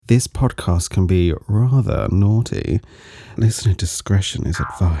This podcast can be rather naughty. Listener discretion is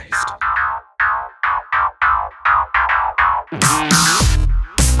advised.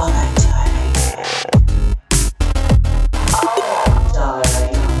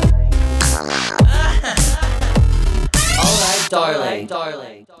 Darling.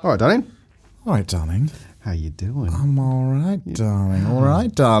 All right, darling. All right, darling. How you doing? I'm all right, darling. All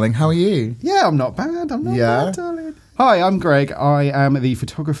right, darling. How are you? Yeah, I'm not bad. I'm not bad, darling. Hi, I'm Greg. I am the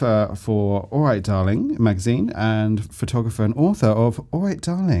photographer for All Right, Darling magazine and photographer and author of All Right,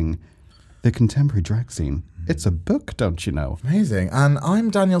 Darling, the contemporary drag scene. It's a book, don't you know? Amazing. And I'm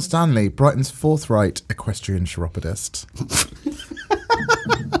Daniel Stanley, Brighton's forthright equestrian chiropodist.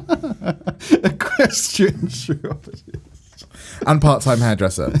 Equestrian chiropodist. And part-time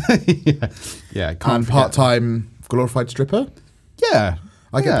hairdresser. Yeah. And part-time glorified stripper. Yeah.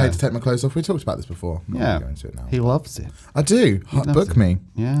 I get paid to take my clothes off. We talked about this before. I'm not gonna go into it now. He loves it. I do. Book me.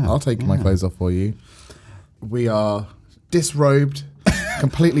 Yeah. I'll take my clothes off for you. We are disrobed,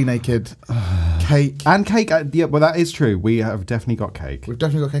 completely naked, cake. And cake. Yeah, well, that is true. We have definitely got cake. We've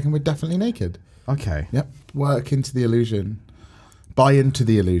definitely got cake and we're definitely naked. Okay. Yep. Work into the illusion. Buy into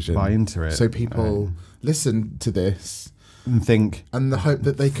the illusion. Buy into it. So people listen to this And think. and the hope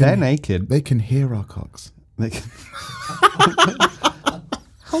that they can. They're naked. They can hear our cocks. They can,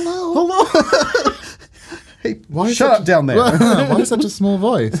 Hello. hey, Why shut up down there. Why such a small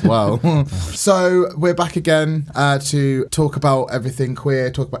voice? Wow. So we're back again to talk about everything queer,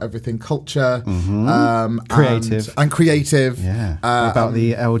 talk about everything culture, Creative. and creative. Yeah. About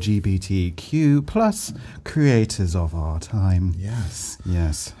the LGBTQ plus creators of our time. Yes.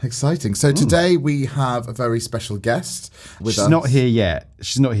 Yes. Exciting. So today we have a very special guest with She's us. not here yet.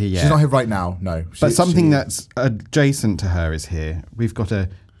 She's not here yet. She's not here right now. No. But something that's adjacent to her is here. We've got a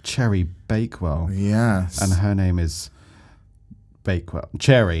Cherry Bakewell. Yes. And her name is Bakewell.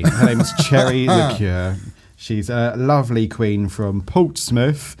 Cherry. Her name is Cherry Liqueur. She's a lovely queen from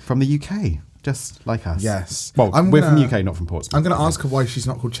Portsmouth, from the UK, just like us. Yes. Well, we're from the UK, not from Portsmouth. I'm going to ask her why she's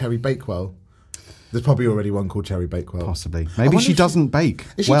not called Cherry Bakewell. There's probably already one called Cherry Bakewell. Possibly. Maybe she doesn't bake.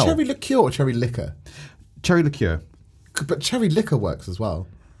 Is she Cherry Liqueur or Cherry Liquor? Cherry Liqueur. But Cherry Liquor works as well.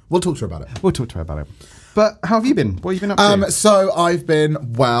 We'll talk to her about it. We'll talk to her about it. But how have you been? What have you been up to? So I've been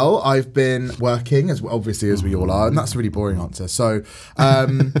working as obviously as we all are, and that's a really boring answer. So,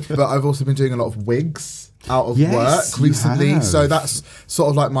 but I've also been doing a lot of wigs out of work you recently. have. So that's sort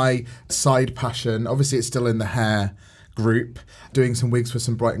of like my side passion. Obviously, it's still in the hair group, doing some wigs for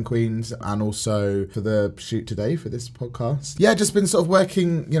some Brighton queens and also for the shoot today for this podcast. Yeah, just been sort of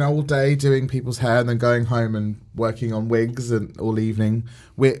working, all day doing people's hair and then going home and working on wigs and all evening,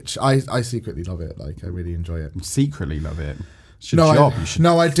 which I secretly love it. Like, I really enjoy it. Secretly love it. It's your job. You should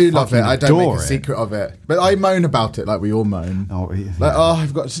I do love it. I don't make adore a it. secret of it, but I moan about it like we all moan. Oh, yeah. Like,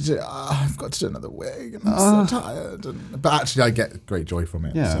 I've got to do another wig, and I'm so tired. But actually, I get great joy from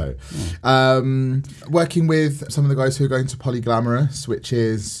it. Yeah. So, working with some of the guys who are going to Polyglamorous, which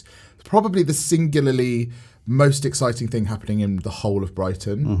is probably the singularly most exciting thing happening in the whole of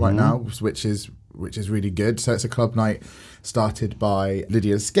Brighton right now, which is really good. So it's a club night started by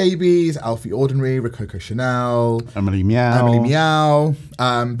Lydia Scabies, Alfie Ordinary, Rococo Chanel, Emily Meow.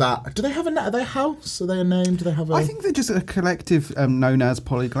 Do they have are they a house? Are they a name? Do they have a... I think they're just a collective known as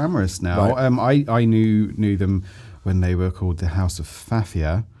Polyglamorous now. Right. I knew them when they were called the House of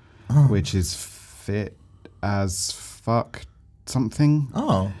Fafia, which is fit as fuck something.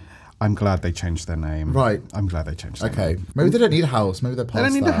 Oh. I'm glad they changed their name. Right. I'm glad they changed their Okay. name. Maybe they don't need a house. Maybe they're past They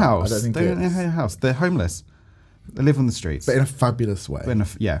don't need a that. house. I don't think They don't need a house. They're homeless. They live on the streets. But in a fabulous way.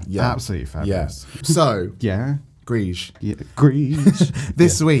 Yeah, absolutely fabulous. Yeah. So, Yeah. Grige. Yeah. Grease.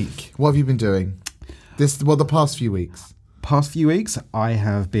 This week, what have you been doing? The past few weeks. Past few weeks, I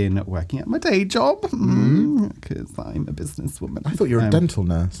have been working at my day job because I'm a businesswoman. I thought you were a dental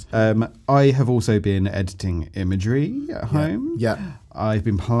nurse. I have also been editing imagery at home. Yeah. I've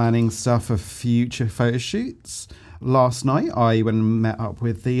been planning stuff for future photo shoots. Last night, I went and met up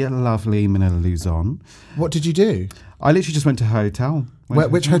with the lovely Manila Luzon. What did you do? I literally just went to a hotel.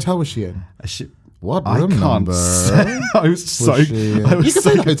 Which hotel was she in? What I room can't number? say. I was so... You can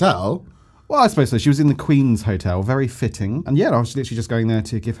say hotel. Well, I suppose so. She was in the Queen's Hotel, very fitting. And yeah, I was literally just going there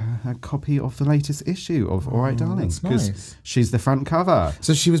to give her a copy of the latest issue of All Right, Darling. That's nice. She's the front cover.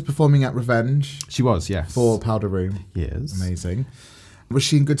 So she was performing at Revenge She was, yes. for Powder Room. years. Amazing. Was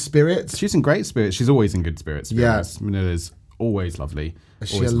she in good spirits? She's in great spirits. She's always in good spirits. Yeah. Manila's always lovely. Is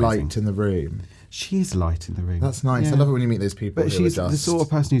she always a amazing. light in the room? She's light in the room. That's nice. Yeah. I love it when you meet those people. But who she's are the just... sort of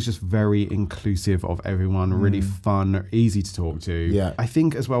person who's just very inclusive of everyone, really fun, easy to talk to. Yeah. I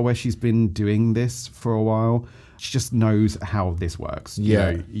think as well where she's been doing this for a while, she just knows how this works.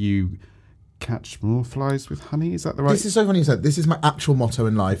 Yeah. You catch more flies with honey. Is that the right? This is so funny you said. This is my actual motto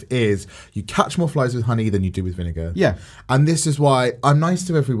in life: is you catch more flies with honey than you do with vinegar. Yeah. And this is why I'm nice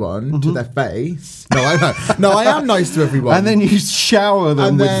to everyone to their face. No, I know. No, I am nice to everyone. And then you shower them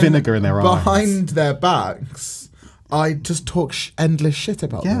And with then vinegar in their eyes. behind their backs, I just talk endless shit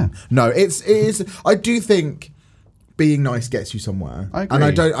about Yeah. them. No, it is. I do think being nice gets you somewhere. I agree.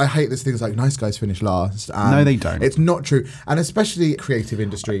 And I hate this things like nice guys finish last. And No, they don't. It's not true. And especially creative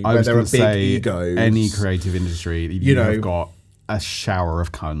industry I where was there are gonna big say, egos. Any creative industry, you know, have got a shower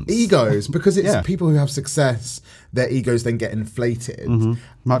of cunts. egos, because it's Yeah. people who have success, their egos then get inflated.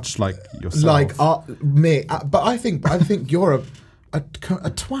 Much like yourself. Like me. But I think you're a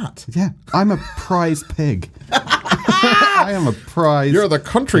twat. yeah, I'm a prize pig. I am a prize. You're the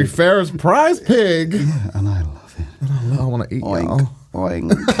country fair's prize pig. Yeah, and I love it. I want to eat Oink, y'all.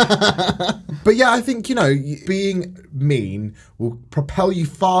 oink. But yeah, I think, being mean will propel you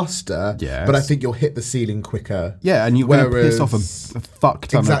faster. Yes. But I think you'll hit the ceiling quicker. Yeah, and you're going to piss off a fuck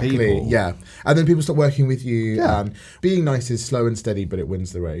ton of people. Exactly, yeah. And then people start working with you. Yeah. And being nice is slow and steady, but it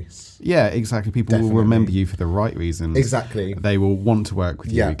wins the race. Yeah, exactly. People Definitely. will remember you for the right reasons. Exactly. They will want to work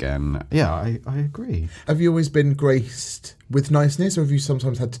with you Yeah. again. Yeah, I agree. Have you always been graced with niceness, or have you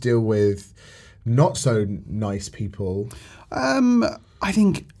sometimes had to deal with not so nice people? I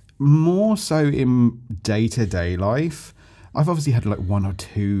think more so in day-to-day life. I've obviously had like one or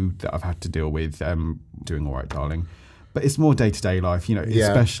two that I've had to deal with doing All Right Darling. But it's more day-to-day life, Yeah.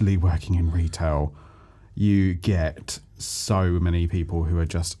 especially working in retail. You get so many people who are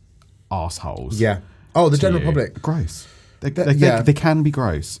just arseholes. Yeah. Oh, the to general you. public. Gross. Yeah. They can be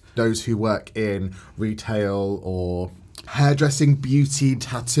gross. Those who work in retail or hairdressing, beauty,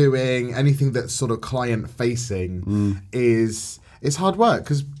 tattooing, anything that's sort of client-facing it's hard work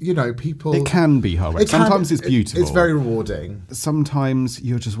because, people... It can be hard work. Sometimes it's beautiful. It's very rewarding. Sometimes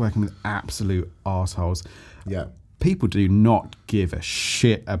you're just working with absolute arseholes. Yeah. People do not give a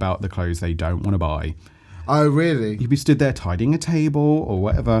shit about the clothes they don't want to buy. Oh, really? You'd be stood there tidying a table or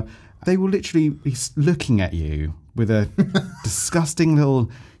whatever. They will literally be looking at you with a disgusting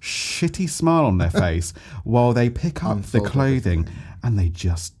little shitty smile on their face while they pick up the clothing and they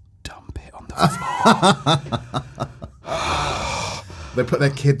just dump it on the floor. They put their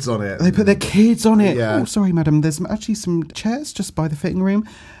kids on it. They put their kids on it. Yeah. Oh, sorry, madam. There's actually some chairs just by the fitting room.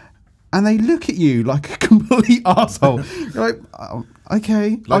 And they look at you like a complete arsehole. You're like, oh,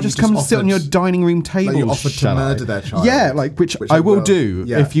 okay, I'll just come and sit on your dining room table. Like you offered to murder their child. Yeah, which I will do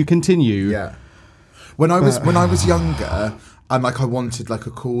if you continue. Yeah. When I was younger, and I wanted a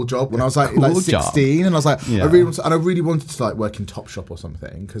cool job when I was like 16, and I was like, Yeah. I really wanted to work in Topshop or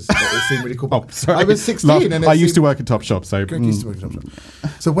something because it seemed really cool. Oh, sorry. I was 16, and I used to work at Topshop, so Greg used to work at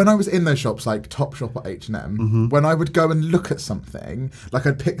Topshop. So when I was in those shops like Topshop or H&M, when I would go and look at something,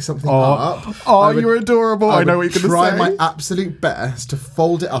 I'd pick something up. Oh, you're adorable. I know what you're going to say. Try my absolute best to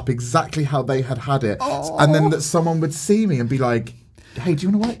fold it up exactly how they had it, and then that someone would see me and be like, hey, do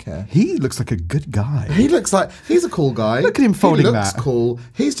you want to work here? He looks like a good guy. He looks like he's a cool guy. Look at him folding he looks that. cool.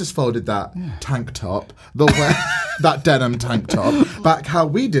 He's just folded that tank top, that denim tank top. Back how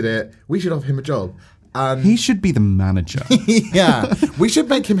we did it, we should offer him a job. And He should be the manager. yeah, we should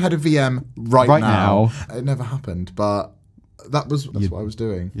make him head of VM right now. It never happened, but that's what I was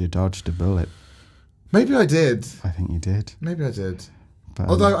doing. You dodged a bullet. Maybe I did. I think you did. Maybe I did. But,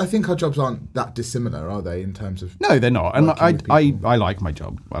 Although I think our jobs aren't that dissimilar, are they, in terms of... No, they're not. And working with I like my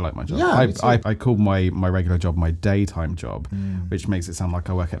job. I like my job. Yeah, me too. I call my regular job my daytime job, which makes it sound like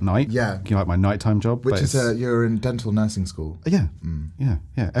I work at night. Yeah. You like my nighttime job? Which but is, it's- you're in dental nursing school. Yeah. Yeah.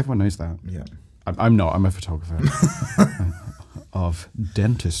 Everyone knows that. Yeah. I'm not. I'm a photographer of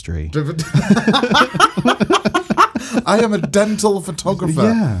dentistry. I am a dental photographer.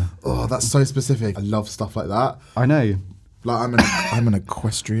 Yeah. Oh, that's so specific. I love stuff like that. I know. I'm an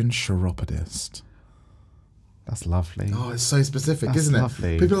equestrian chiropodist. That's lovely. Oh, it's so specific, That's isn't it?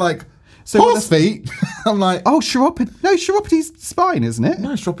 lovely. People are like, So horse feet. I'm like, Oh, chiropody's spine, isn't it?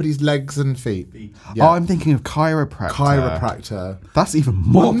 no, chiropodist legs and feet. Oh, Yeah. I'm thinking of chiropractor. Chiropractor. That's even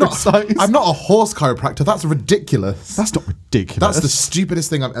more precise. I'm not a horse chiropractor. That's ridiculous. That's not ridiculous. That's the stupidest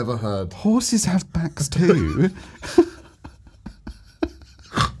thing I've ever heard. Horses have backs too.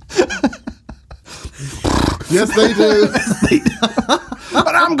 Yes, they do.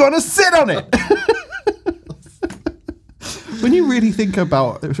 And I'm going to sit on it. When you really think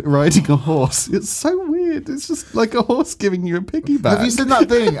about riding a horse, it's so weird. It's just like a horse giving you a piggyback. Have you seen that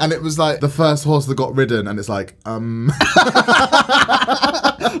thing? And it was like the first horse that got ridden, and it's like, What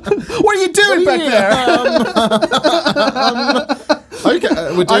are you doing back there? Okay,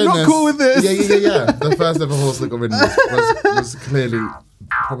 we're doing I'm not this. cool with this. Yeah. The first ever horse that got ridden was clearly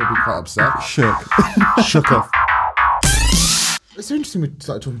probably quite upset. Shook off. It's so interesting we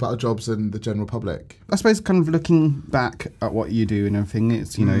started talking about our jobs and the general public. I suppose kind of looking back at what you do and everything,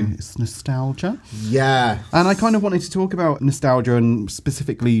 it's, you know, it's nostalgia. Yeah. And I kind of wanted to talk about nostalgia and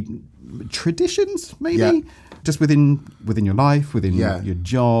specifically traditions, maybe. Yeah. Just within your life, within Yeah. your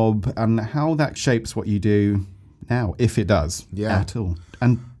job, and how that shapes what you do now, if it does at all.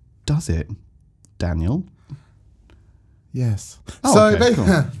 And does it, Daniel? Yes. Oh, So okay,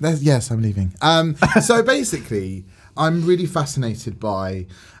 cool. yes, I'm leaving. So basically, I'm really fascinated by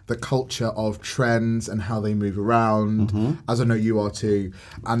the culture of trends and how they move around, as I know you are too.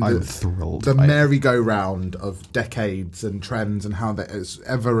 And I'm thrilled. The merry-go-round of decades and trends and how that is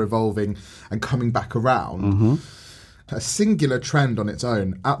ever evolving and coming back around. A singular trend on its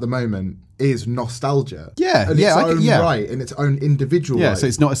own at the moment is nostalgia. Yeah, in yeah, its own yeah. right, in its own individual Yeah, right. so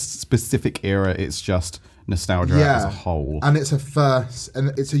it's not a specific era, it's just nostalgia as a whole. And it's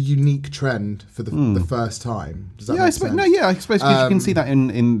a unique trend for the first time. Does that Yeah, make sense? I suppose you can see that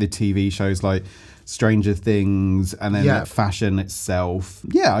in the TV shows like Stranger Things and then fashion itself.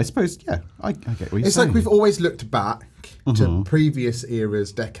 Yeah, I suppose, I get what you're It's saying. like we've always looked back to previous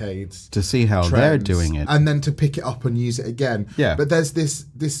eras, decades, to see how trends, they're doing it. and then to pick it up and use it again. Yeah. But there's this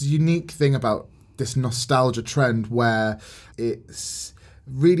unique thing about this nostalgia trend where it's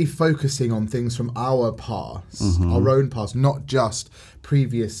really focusing on things from our past, our own past, not just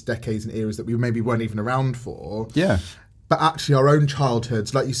previous decades and eras that we maybe weren't even around for. Yeah. But actually our own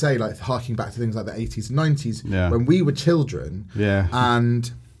childhoods, like you say, like harking back to things like the 80s and 90s when we were children. Yeah.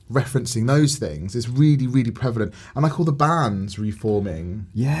 And referencing those things is really, really prevalent. And like all the bands reforming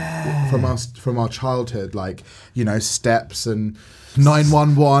from our childhood, like, you know, Steps and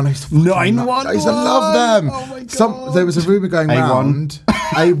 911. I used to 911? I used to love them. Oh my God. There was a rumour going A1. round.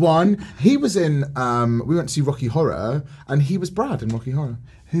 A1. He was in, we went to see Rocky Horror, and he was Brad in Rocky Horror.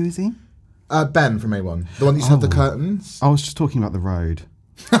 Who is he? Ben from A1. The one that used to have the curtains. I was just talking about the road.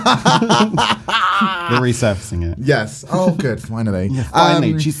 They're resurfacing it. Yes. Oh, good. Finally.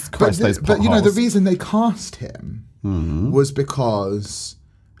 Finally. Jesus Christ, those But you know, the potholes. reason they cast him was because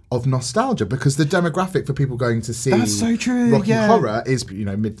of nostalgia. Because the demographic for people going to see That's so true, Rocky yeah. Horror is, you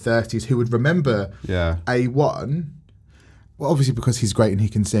know, mid-30s who would remember A1. Well, obviously because he's great and he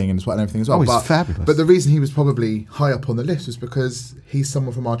can sing and everything as well. Oh, he's fabulous. But the reason he was probably high up on the list was because he's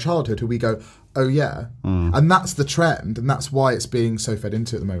someone from our childhood who we go, oh yeah. And that's the trend, and that's why it's being so fed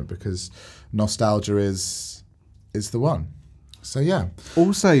into at the moment, because nostalgia is the one. So yeah.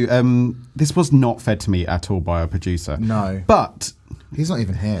 Also, this was not fed to me at all by our producer. No. But He's not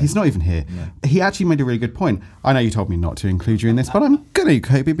even here. he's not even here. No. He actually made a really good point. I know you told me not to include you in this, but I'm going to,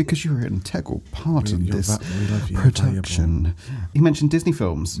 Kobe, because you're an integral part of this we love you. production. He mentioned Disney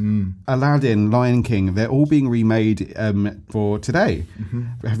films. Aladdin, Lion King, they're all being remade for today.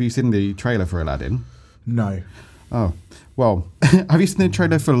 Have you seen the trailer for Aladdin? No. Oh, well, have you seen the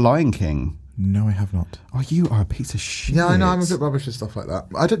trailer for Lion King? No, I have not. Oh, you are a piece of shit. Yeah, I know. I'm a bit rubbish with stuff like that.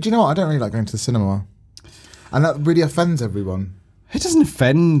 Do you know what? I don't really like going to the cinema. And that really offends everyone. It doesn't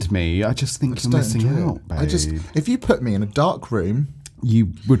offend me. I just think you're Don't missing enjoy out, it. babe. If you put me in a dark room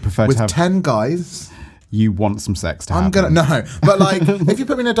You would prefer with to have... 10 guys, You want some sex to I'm happen. gonna no. But like, if you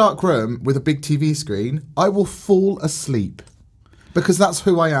put me in a dark room with a big TV screen, I will fall asleep because that's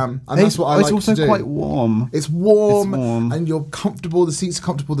who I am, and that's what I like to do. It's also quite warm. It's warm, It's warm. and you're comfortable. The seats are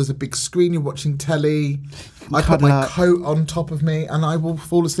comfortable. There's a big screen. You're watching telly. I put cuddle my up. coat on top of me, and I will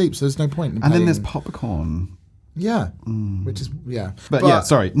fall asleep. So there's no point in And then there's paying- popcorn. Yeah, which is But yeah,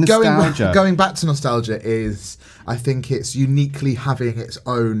 sorry, nostalgia. Going back to nostalgia is, I think it's uniquely having its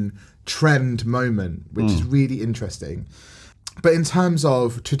own trend moment, which is really interesting. But in terms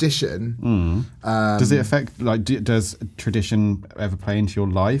of tradition, Does it affect, like, does tradition ever play into your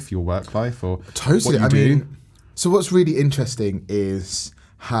life, your work life, or totally. what you do? mean, so what's really interesting is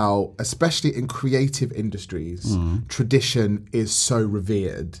how, especially in creative industries, tradition is so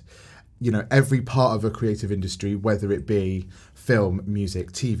revered. You know, every part of a creative industry, whether it be film,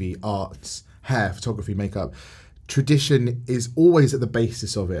 music, TV, arts, hair, photography, makeup, tradition is always at the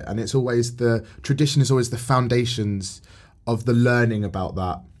basis of it. And tradition is always the foundations of the learning about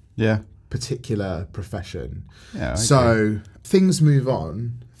that Yeah. particular profession. Yeah, I so things move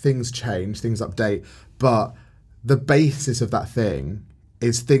on, things change, things update, but the basis of that thing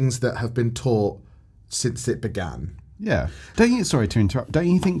is things that have been taught since it began. Yeah. Sorry to interrupt. Don't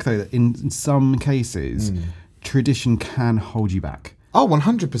you think, though, that in some cases, tradition can hold you back? Oh,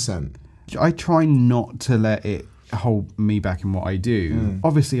 100%. I try not to let it hold me back in what I do.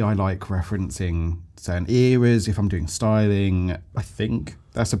 Obviously, I like referencing certain eras, if I'm doing styling, I think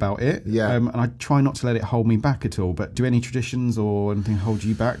that's about it. Yeah. And I try not to let it hold me back at all. But do any traditions or anything hold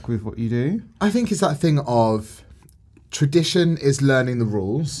you back with what you do? I think it's that thing of tradition is learning the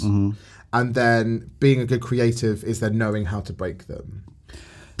rules, and then being a good creative is then knowing how to break them.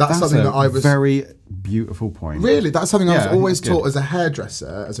 That's something that I was... very beautiful point. Really, that's something I was always that's good. taught as a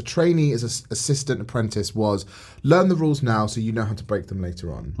hairdresser, as a trainee, as an assistant apprentice, was learn the rules now so you know how to break them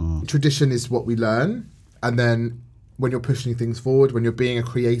later on. Tradition is what we learn, and then when you're pushing things forward, when you're being a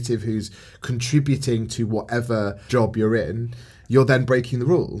creative who's contributing to whatever job you're in, you're then breaking the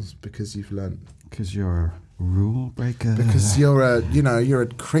rules because you've learned. Because you're a rule breaker. Because you're a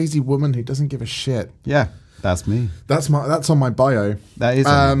crazy woman who doesn't give a shit. Yeah, that's me. That's on my bio. That is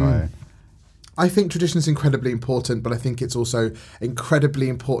on my bio. I think tradition is incredibly important, but I think it's also incredibly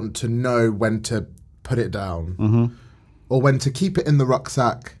important to know when to put it down or when to keep it in the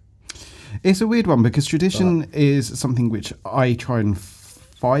rucksack. It's a weird one because tradition is something which I try and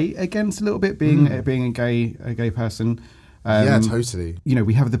fight against a little bit, being a gay person. Yeah, totally. You know,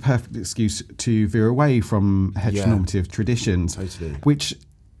 we have the perfect excuse to veer away from heteronormative traditions, which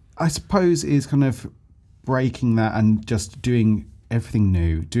I suppose is kind of breaking that and just doing everything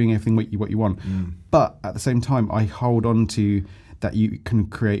new, doing everything what you want. But at the same time, I hold on to that you can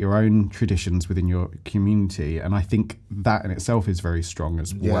create your own traditions within your community. And I think that in itself is very strong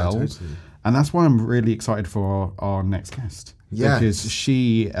as well. Totally. And that's why I'm really excited for our next guest. Yes. Because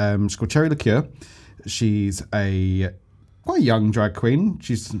she's called Cherry Liqueur. She's a quite young drag queen.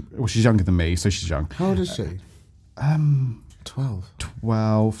 She's younger than me, so she's young. How old is she? 12.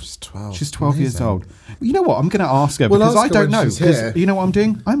 12. She's 12. She's 12 years Amazing. old. You know what? I'm going to ask her We'll because ask I her don't when know. she's Because here. you know what I'm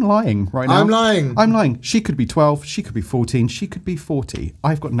doing? I'm lying right now. I'm lying. I'm lying. She could be 12. She could be 14. She could be 40.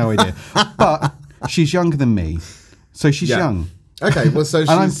 I've got no idea. But she's younger than me. So she's young. Okay, well, so she's...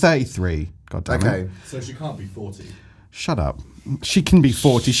 And I'm 33. God damn it. So she can't be 40. Shut up. She can be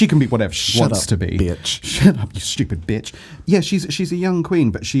 40. She can be whatever she wants to be. bitch. Shut up, you stupid bitch. Yeah, she's a young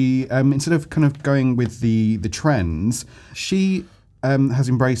queen, but she instead of kind of going with the trends, she has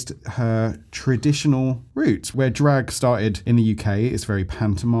embraced her traditional roots, where drag started in the UK. It's very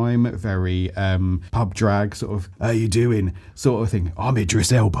pantomime, very pub drag, sort of, how you doing, sort of thing. I'm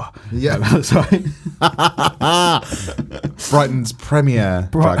Idris Elba. Yeah. Sorry. Brighton's premier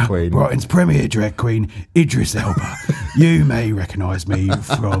drag queen. Brighton's premier drag queen, Idris Elba. You may recognise me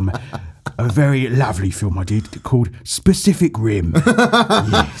from a very lovely film I did called Specific Rim.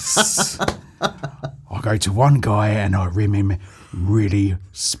 Yes. I go to one guy and I rim him really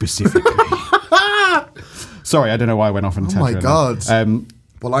specifically. Sorry, I don't know why I went off on a tangent. Oh my God.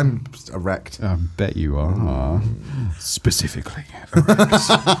 Well, I'm erect. I bet you are. Specifically erect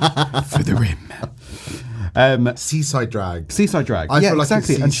for the rim. Seaside drag. Seaside drag. I feel like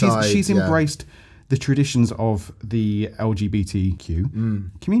exactly. it's And seaside, she's yeah. embraced the traditions of the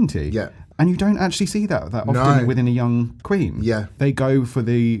LGBTQ community. Yeah. And you don't actually see that often No. within a young queen. Yeah. They go for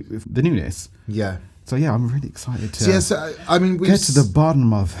the newness. Yeah. So yeah, I'm really excited to So, yes, I mean, we get to the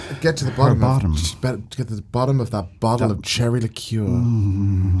bottom of Get to the bottom. her bottom. Just better get to the bottom of that bottle of cherry liqueur.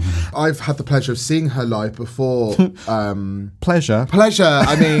 I've had the pleasure of seeing her live before. Pleasure. Pleasure.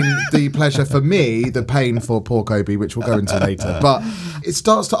 I mean, the pleasure for me, the pain for poor Kobe, which we'll go into later. But it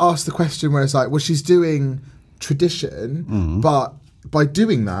starts to ask the question where it's like, well, she's doing tradition, but by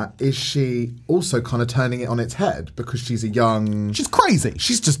doing that, is she also kind of turning it on its head because she's a young... She's crazy.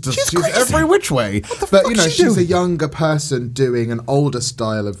 She's crazy. every which way. But, fuck you know, she she's a doing? younger person doing an older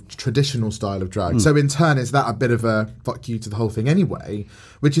traditional style of drag. So in turn, is that a bit of a fuck you to the whole thing anyway?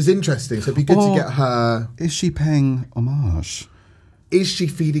 Which is interesting. So it'd be good to get her... Is she paying homage? Is she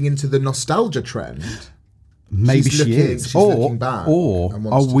feeding into the nostalgia trend? Maybe She's she looking- is. she's looking back or and are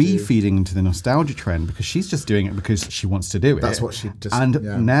wants to we do- feeding into the nostalgia trend because she's just doing it because she wants to do it? That's what she just... And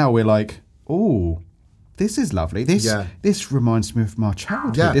yeah. now we're like, oh, this is lovely. This reminds me of my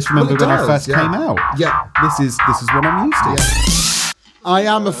childhood. Yeah. This remember Well, it when I does, first yeah. came out. Yeah. This is what I'm used to. Yeah. I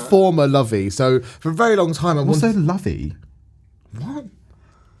am a former lovey, so for a very long time I What's a wanted... lovey? What?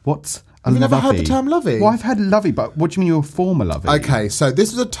 What's a Have you never lovey? heard the term lovey? Well, I've had lovey, but what do you mean you're a former lovey? Okay, so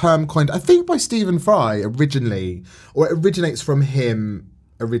this was a term coined, I think, by Stephen Fry originally, or it originates from him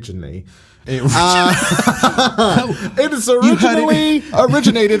originally. It is originally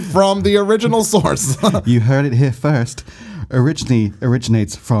originated from the original source. You heard it here first. Originally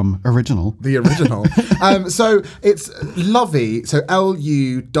originates from original. The original. So it's lovey, so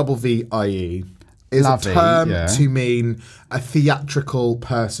L-U-V-V-I-E. Is Lovey, a term yeah. to mean a theatrical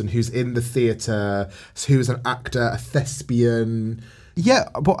person who's in the theatre, who is an actor, a thespian, Yeah,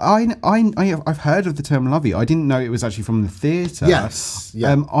 but I've heard of the term lovey. I didn't know it was actually from the theatre. Yes.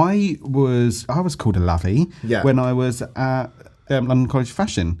 Yeah. I was called a lovey when I was at London College of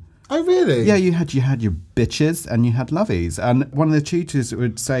Fashion. Oh, really? Yeah, you had your bitches and you had loveys. And one of the tutors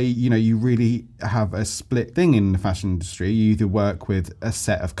would say, you really have a split thing in the fashion industry. You either work with a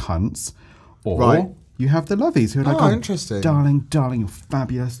set of cunts or you have the loveys who are like, interesting. Darling, you're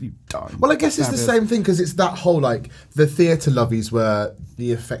fabulous. You darling. Well, I guess it's the same thing because it's that whole the theatre loveys were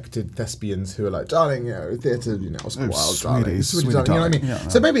the affected thespians who are like, darling, theatre, Oscar Wilde, darling. Sweetie, darling. You know what I mean? Yeah,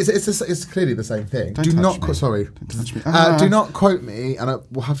 so maybe it's clearly the same thing. Don't touch me. Sorry. Don't touch me. Do not quote me, and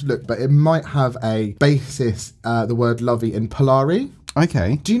we'll have to look, but it might have a basis, the word lovey, in Polari.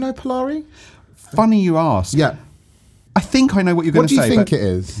 Okay. Do you know Polari? Funny you ask. Yeah. I think I know what you're going to say. What do you think it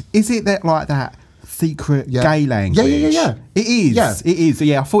is? Is it that secret gay language? Yeah. It is. Yeah. It is.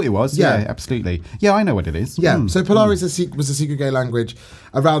 Yeah, I thought it was. Yeah, absolutely. Yeah, I know what it is. Yeah. So Polari was a secret gay language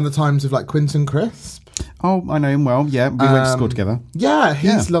around the times of Quentin Crisp. Oh, I know him well. Yeah, we went to school together. Yeah,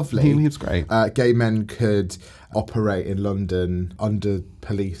 he's lovely. He was great. Gay men could operate in London under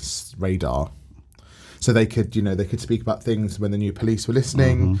police radar. So they could, they could speak about things when the new police were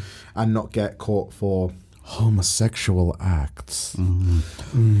listening and not get caught for homosexual acts.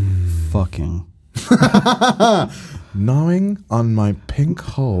 Fucking. Gnawing on my pink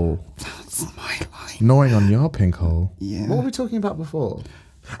hole. That's my line. Gnawing on your pink hole. Yeah. What were we talking about before?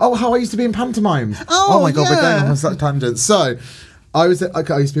 Oh, how I used to be in pantomimes. Oh my God, we're going off on such tangents. So, I used to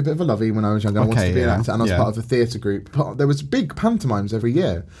be a bit of a lovey when I was younger. I wanted to be an actor, and I was part of the theatre group. There was big pantomimes every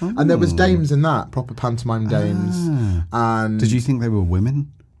year, and there was dames in that, proper pantomime dames. And did you think they were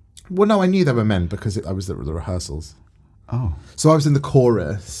women? Well, no, I knew they were men because I was at the rehearsals. Oh, so I was in the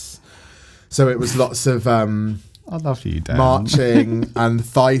chorus. So it was lots of I love you, Dan. marching and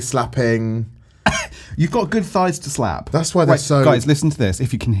thigh slapping. You've got good thighs to slap. That's why they're so... Guys, listen to this,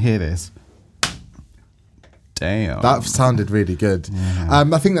 if you can hear this. Damn. That sounded really good. Yeah.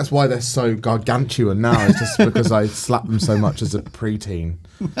 I think that's why they're so gargantuan now. It's just because I slapped them so much as a preteen.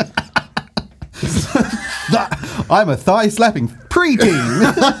 I'm a thigh-slapping preteen.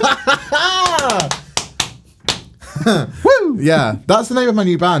 Woo! Yeah, that's the name of my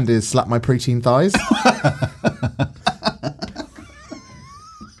new band, is Slap My Preteen Thighs.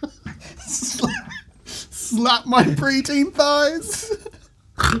 Slap my preteen thighs.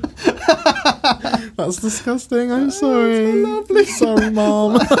 That's disgusting. I'm sorry. So lovely. Sorry,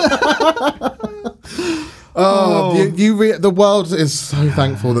 Mom. The world is so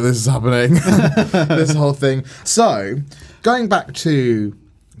thankful that this is happening. This whole thing. So, going back to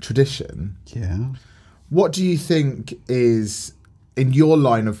tradition. Yeah. What do you think is, in your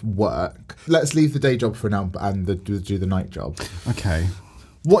line of work, let's leave the day job for now and do the night job. Okay.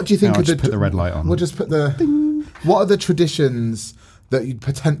 What do you think I'll just put the red light on. We'll just put the... Ding. What are the traditions that you'd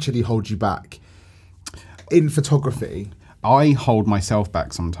potentially hold you back in photography? I hold myself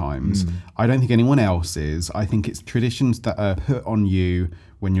back sometimes. I don't think anyone else is. I think it's traditions that are put on you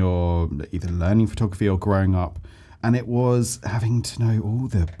when you're either learning photography or growing up. And it was having to know all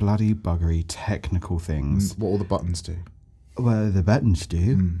the bloody buggery technical things. What all the buttons do. Well, the buttons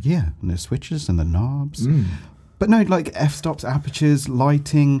do. Yeah. And the switches and the knobs. But no, f-stops, apertures,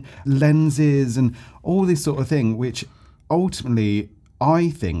 lighting, lenses, and all this sort of thing, which ultimately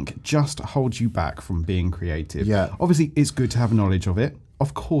I think just holds you back from being creative. Yeah. Obviously, it's good to have knowledge of it.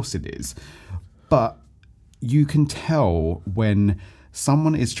 Of course it is. But you can tell when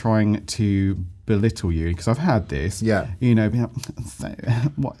someone is trying to belittle you, because I've had this. Yeah. Being like, so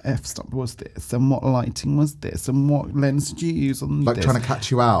what f-stop was this? And what lighting was this? And what lens did you use on this? Trying to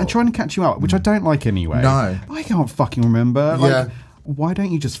catch you out. And trying to catch you out, which I don't like anyway. No. I can't fucking remember. Yeah. Why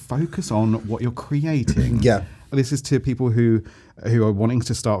don't you just focus on what you're creating? Yeah. This is to people who are wanting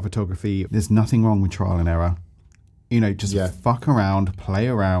to start photography. There's nothing wrong with trial and error. Just fuck around, play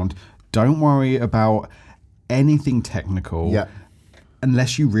around. Don't worry about anything technical. Yeah.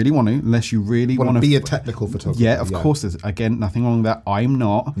 Unless you really want to, unless you really want to be a technical photographer. Yeah, of course. There's, again, nothing wrong with that. I'm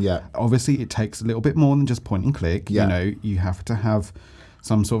not. Yeah. Obviously, it takes a little bit more than just point and click. Yeah. You have to have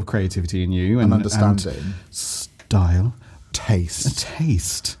some sort of creativity in you. And understanding. And style. Taste.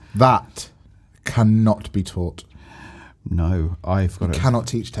 Taste. That cannot be taught. No, I've got it. You cannot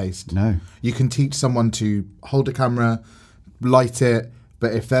teach taste. No. You can teach someone to hold a camera, light it,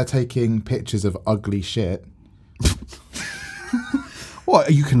 but if they're taking pictures of ugly shit...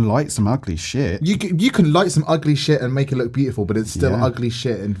 What? You can light some ugly shit. You can light some ugly shit and make it look beautiful, but it's still ugly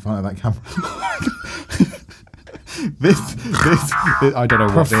shit in front of that camera. This, I don't know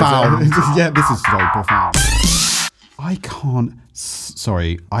profound. What this is. Yeah, this is so profound. I can't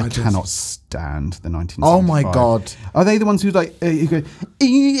Sorry, I cannot stand the 1975. Oh my God. Are they the ones who like you go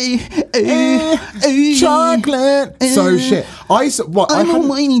chocolate? So shit. I'm a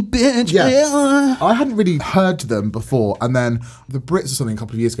whiny bitch. Yeah. I hadn't really heard them before, and then the Brits or something a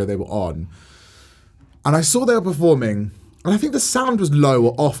couple of years ago they were on, and I saw they were performing. And I think the sound was low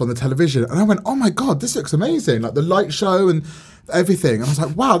or off on the television. And I went, oh my God, this looks amazing. Like the light show and everything. And I was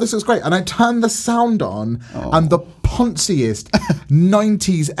like, wow, this looks great. And I turned the sound on and the ponciest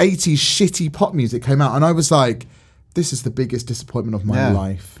 90s, 80s shitty pop music came out. And I was like, this is the biggest disappointment of my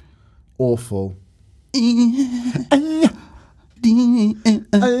life. Awful.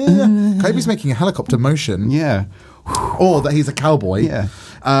 Kobe's making a helicopter motion. Yeah. Or that he's a cowboy. Yeah.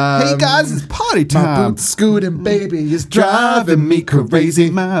 Hey guys, it's party time. My boot scooting baby is driving me crazy.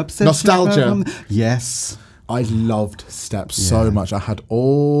 My obsession. Nostalgia. Yes. I loved Steps so much. I had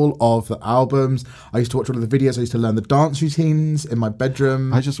all of the albums. I used to watch all of the videos. I used to learn the dance routines in my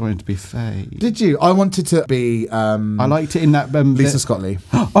bedroom. I just wanted to be Faye. Did you? I wanted to be... I liked it in that... Lisa Scottley.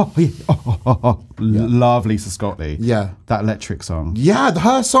 Oh, yeah. Love Lisa Scottley. Yeah. That electric song. Yeah,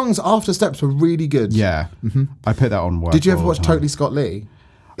 her songs after Steps were really good. Yeah. Mm-hmm. I put that on work. Did you ever watch Totally Scott Lee?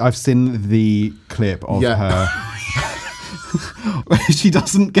 I've seen the clip of her where she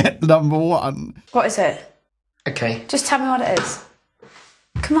doesn't get number one. What is it? Okay. Just tell me what it is.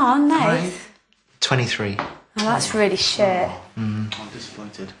 Come on, Nate. 23. Oh, that's really shit. I'm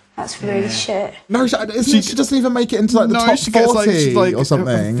disappointed. That's really shit. No, she doesn't even make it into like the top 40 or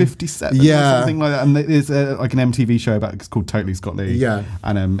something. 57 or something like that. And there's like an MTV show it's called Totally Scott Lee. Yeah.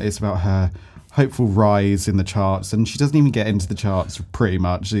 And it's about her hopeful rise in the charts, and she doesn't even get into the charts pretty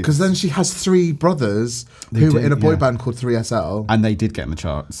much. Because then she has three brothers who were in a boy band called 3SL. And they did get in the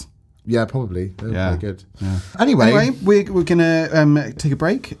charts. Yeah, probably. They were pretty good. Yeah. Anyway, we're going to take a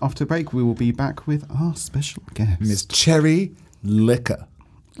break. After a break, we will be back with our special guest. Miss Cherry Liquor.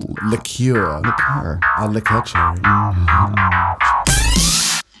 Liqueur. A liqueur cherry.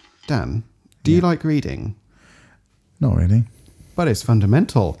 Dan, do you like reading? Not really. But it's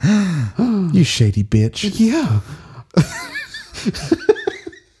fundamental. You shady bitch. Yeah.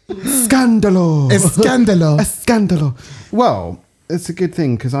 Scandalo. Escandalo. Scandalo. Well, it's a good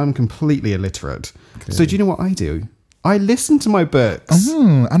thing because I'm completely illiterate. Okay. So do you know what I do? I listen to my books.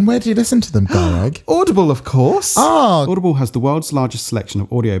 And where do you listen to them, Garag? Audible, of course. Oh. Audible has the world's largest selection of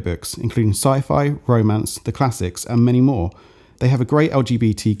audiobooks, including sci-fi, romance, the classics, and many more. They have a great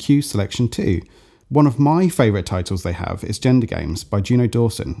LGBTQ selection too. One of my favourite titles they have is Gender Games by Juno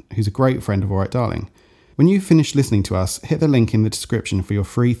Dawson, who's a great friend of Alright Darling. When you finish listening to us, hit the link in the description for your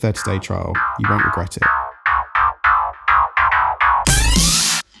free 30-day trial. You won't regret it.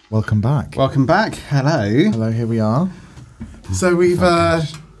 Welcome back. Welcome back. Hello. Hello, here we are. So we've got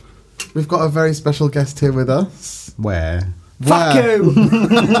a very special guest here with us. Where? Fuck you!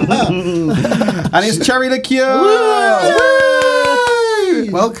 And it's Cherry Liqueur!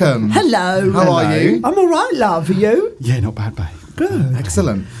 Welcome. Hello. How are you? I'm all right, love. Are you? Yeah, not bad, babe. Good.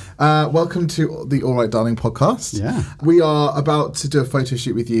 Excellent. Welcome to the All Right Darling podcast. Yeah. We are about to do a photo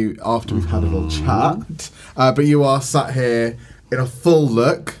shoot with you after we've had a little chat. But you are sat here in a full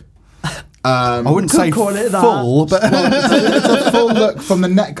look. I wouldn't say call it that. full, but It's a full look from the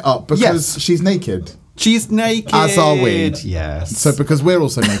neck up because she's naked. she's naked. As are we. Yes. So because we're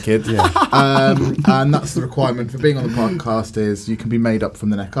also naked. And that's the requirement for being on the podcast is you can be made up from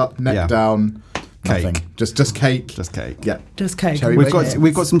the neck up, neck down. Cake. Nothing. Just cake. Just cake. Yeah. Just cake. Cherry We've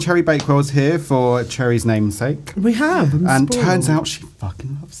bake. got some cherry bake rolls here for Cherry's namesake. We have. And turns out she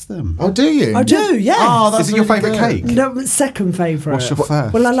fucking loves them. Oh, do you? I do, yes. Oh, that's Is it your really favourite good. cake? No, second favourite. What's your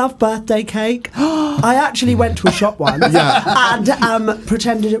first? Well, I love birthday cake. I actually went to a shop once and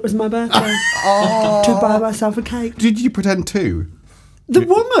pretended it was my birthday to buy myself a cake. Did you pretend to? The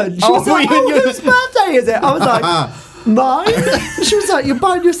woman, she was like, whose birthday is it? I was like, mine? She was like, you're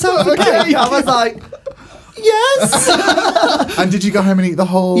buying yourself a cake? I was like, yes. And did you go home and eat the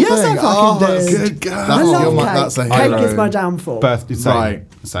whole Yes, thing? I fucking did. Good girl. I love cake. That's a Cake hero. is my downfall. Birthday, same. Right.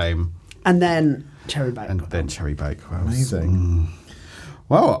 Same. And then cherry bake. And then cherry bake rolls. Amazing.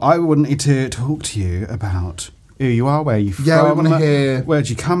 Well, I wanted to talk to you about who you are, where you're from. Yeah, we want to hear where'd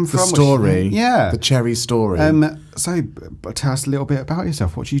you come the from. story. Yeah. The cherry story. So tell us a little bit about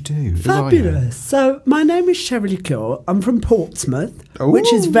yourself. What do you do? Who are you? Fabulous. So my name is Cherry Liqueur. I'm from Portsmouth,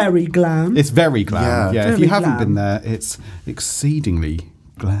 which is very glam. It's very glam. Yeah. If Very you haven't glam. been there, it's exceedingly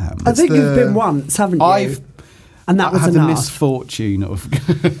glam. I think you've been once, haven't you? And that was had enough. the misfortune of.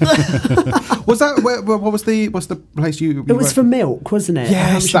 Was that what's the place you? It was for milk, wasn't it?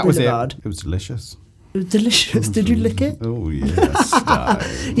 Yes, Hampshire that was Boulevard. it. It was delicious. It was delicious. Did you lick it? Oh, yes.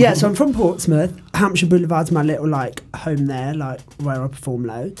 No. Yeah, so I'm from Portsmouth. Hampshire Boulevard's my little, like, home there, like, where I perform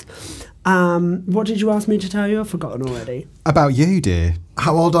loads. What did you ask me to tell you? I've forgotten already. About you, dear.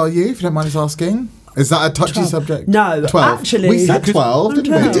 How old are you, if you don't mind us asking? Is that a touchy 12. subject? No, 12. actually... We said 12,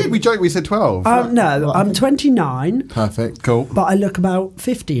 didn't we? 12. We did. We joked. We said 12. No, I'm 29, Perfect. Cool. but I look about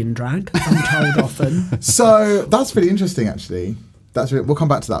 50 in drag, I'm told often. So that's really interesting, actually. We'll come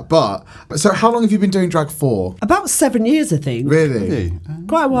back to that. But so how long have you been doing drag for? About 7 years, I think. Really? Really?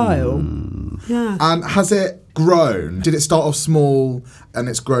 Quite a while. Yeah. And has it grown? Did it start off small and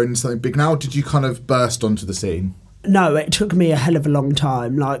it's grown into something big now? Or did you kind of burst onto the scene? No, it took me a hell of a long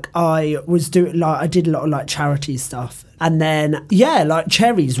time. Like, I did a lot of, like, charity stuff. And then, yeah, like,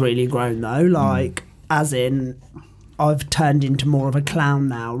 Cherry's really grown, though. Like, as in... I've turned into more of a clown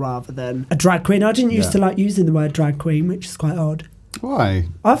now rather than a drag queen. I didn't used to like using the word drag queen, which is quite odd. Why?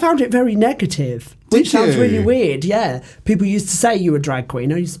 I found it very negative, which sounds really weird. Yeah, people used to say you were a drag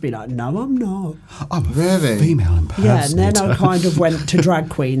queen. I used to be like, no, I'm not. I'm a Really? female impersonator. Yeah, and then I kind of went to drag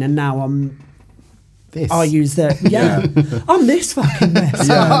queen, and now This. I use the I'm this fucking mess.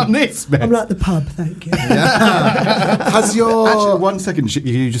 I'm this mess. I'm like the pub. Thank you. Has your... Actually, 1 second.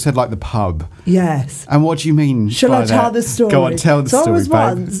 You just said like the pub. Yes. And what do you mean? Shall by I tell that? the story? Go on, tell the so story, I was babe.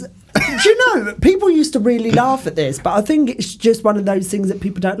 once. Do you know, people used to really laugh at this, but I think it's just one of those things that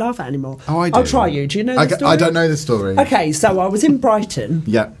people don't laugh at anymore. Oh, I do. I'll try you. Do you know the story? I don't know the story. Okay, so I was in Brighton.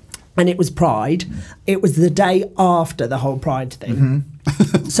 Yeah. And it was Pride. It was the day after the whole Pride thing.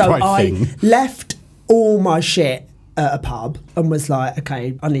 So Pride I thing. left all my shit at a pub and was like,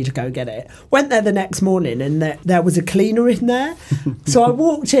 okay, I need to go get it. Went there the next morning and there was a cleaner in there. So I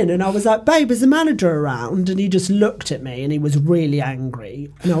walked in and I was like, babe, is the manager around? And he just looked at me and he was really angry.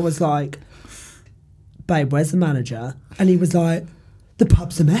 And I was like, babe, where's the manager? And he was like, the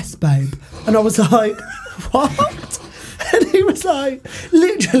pub's a mess, babe. And I was like, what? And he was like,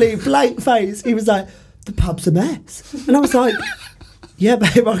 literally blank face. He was like, the pub's a mess. And I was like, yeah,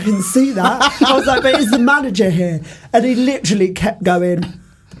 babe, I can see that. I was like, but is the manager here? And he literally kept going,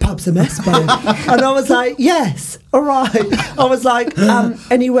 the pub's a mess, babe. And I was like, yes, all right. I was like,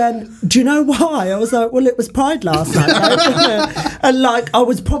 and he went, do you know why? I was like, well, it was Pride last night, babe. And like, I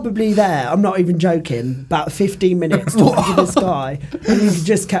was probably there, I'm not even joking, about 15 minutes talking to this guy. And he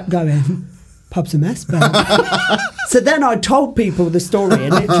just kept going, pub's a mess, babe. So then I told people the story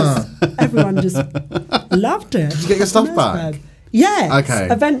and it just, everyone just loved it. Did you get your stuff back? Babe. Yes,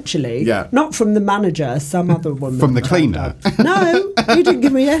 Okay. Eventually. Yeah. Not from the manager, some other woman. From the turned cleaner? up. No, he didn't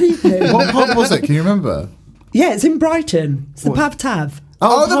give me anything. What pub was it? Can you remember? Yeah, it's in Brighton. It's the Pub Tav.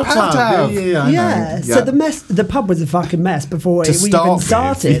 Oh, the Pub Tav. Yeah, I Yeah, know. so the pub was a fucking mess before To we even start with.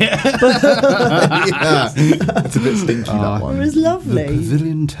 started. Yeah. It's a bit stinky, that It one. was The lovely.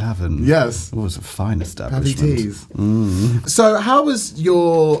 Pavilion Tavern. Yes. It was a fine Happy establishment. teas. So how has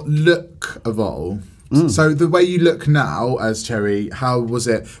your look evolved? So the way you look now as Cherry, how was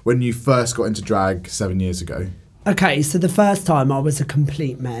it when you first got into drag 7 years ago? Okay, so the first time I was a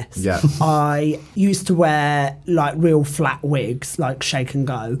complete mess. Yeah. I used to wear like real flat wigs, like shake and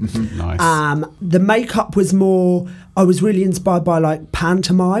go. Nice. The makeup was more, I was really inspired by like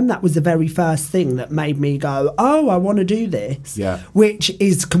pantomime. That was the very first thing that made me go, oh, I want to do this. Yeah. Which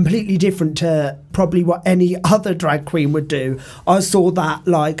is completely different to probably what any other drag queen would do. I saw that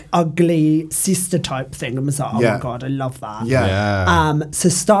like ugly sister type thing and was like, oh Yeah. my God, I love that. Yeah. So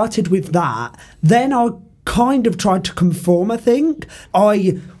started with that. Then I kind of tried to conform, I think.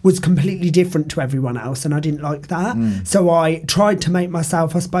 I was completely different to everyone else and I didn't like that. So I tried to make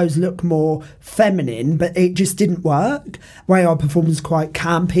myself, I suppose, look more feminine, but it just didn't work. The way I performed was quite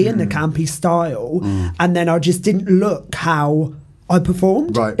campy and the campy style. And then I just didn't look how I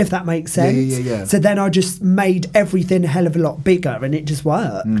performed, Right. if that makes Yeah, sense. yeah. So then I just made everything a hell of a lot bigger and it just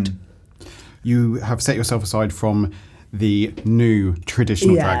worked. You have set yourself aside from the new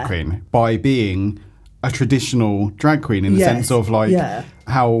traditional Yeah. drag queen by being a traditional drag queen in the Yes, sense of like yeah.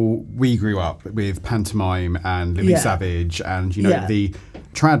 how we grew up with pantomime and Lily Yeah. Savage and you know Yeah. the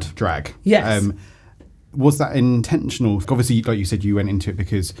trad drag. Yes. Was that intentional? Obviously, like you said, you went into it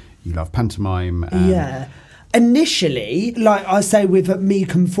because you love pantomime. And Yeah. Initially, like I say with me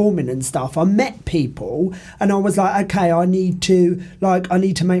conforming and stuff, I met people and I was like, okay, I need to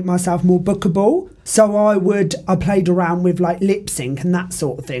make myself more bookable. So I played around with like lip sync and that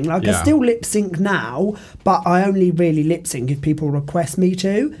sort of thing. Like I Yeah. still lip sync now, but I only really lip sync if people request me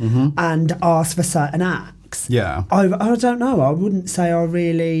to and ask for certain acts. Yeah. I don't know. I wouldn't say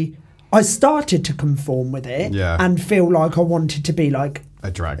I started to conform with it Yeah. and feel like I wanted to be like a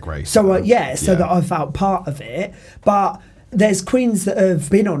drag race. so that I felt part of it. But there's queens that have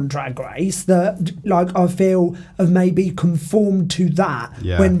been on Drag Race that, like, I feel have maybe conformed to that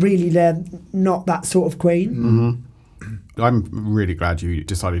when really they're not that sort of queen. Mm-hmm. I'm really glad you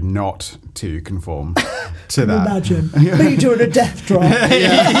decided not to conform to that. Imagine me doing a death drop.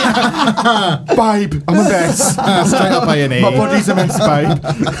 Babe, I'm a mess. Straight up A&E. My body's a mess,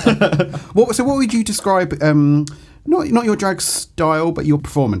 babe. What would you describe? Not your drag style, but your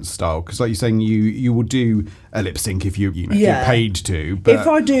performance style. Because, like you're saying, you will do a lip sync if you're paid to. But if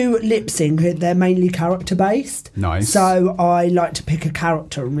I do lip sync, they're mainly character based. Nice. So I like to pick a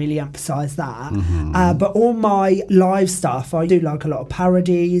character and really emphasise that. Mm-hmm. But all my live stuff, I do like a lot of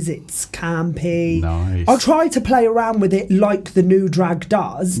parodies. It's campy. Nice. I'll try to play around with it like the new drag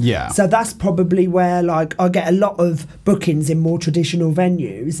does. Yeah. So that's probably where, like, I get a lot of bookings in more traditional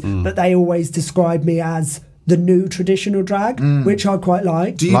venues, but they always describe me as the new traditional drag, which I quite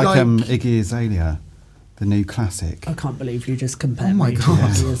like. Do you like Iggy Azalea, the new classic? I can't believe you just compared my me to God. Iggy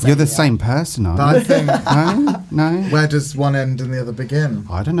Azalea. You're the same person, aren't you? I think, No? where does one end and the other begin?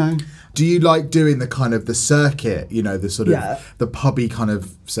 I don't know. Do you like doing the kind of the circuit, you know, the sort Yeah. of the pubby kind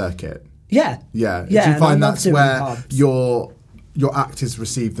of circuit? Yeah. Yeah. Yeah, Do you and I find love that's doing where pubs. your act is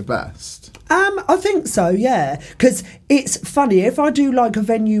received the best? I think so, yeah. Because it's funny, if I do like a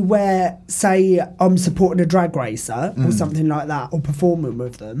venue where, say, I'm supporting a drag racer or something like that, or performing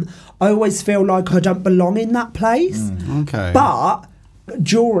with them, I always feel like I don't belong in that place. Okay. But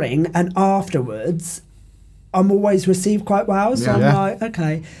during and afterwards, I'm always received quite well. So Yeah. I'm like,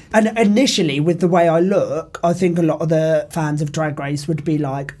 okay. And initially, with the way I look, I think a lot of the fans of Drag Race would be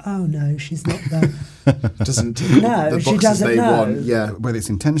like, oh no, she's not the... Doesn't tick No, the she boxes doesn't they know. want. Yeah. Whether it's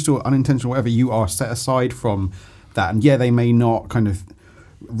intentional or unintentional, whatever, you are set aside from that. And yeah, they may not kind of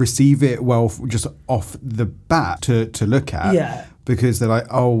receive it well just off the bat to look at. Yeah. Because they're like,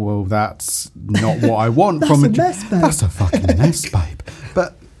 oh, well, that's not what I want That's from a mess, babe. That's a fucking mess, babe.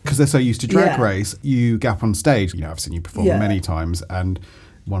 But because they're so used to Drag Yeah. Race, you gap on stage. You know, I've seen you perform Yeah. many times, and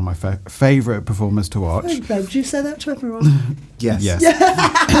one of my favourite performers to watch. Thanks, babe. Did you say that to everyone? Yes. Yes.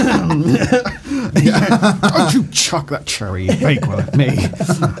 Don't you chuck that cherry bakewell at me.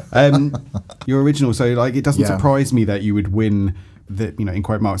 Your original, so like it doesn't Yeah. surprise me that you would win the, you know, in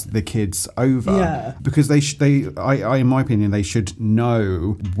quote marks, the kids over. Yeah. Because I in my opinion, they should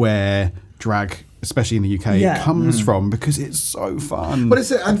know where drag, especially in the UK, Yeah. comes from, because it's so fun. But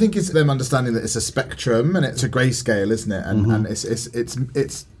I think it's them understanding that it's a spectrum and it's a grayscale, isn't it? And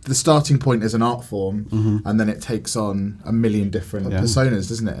it's the starting point is an art form, and then it takes on a million different personas,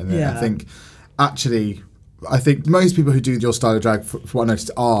 doesn't it? And Yeah. I think most people who do your style of drag, for what I noticed,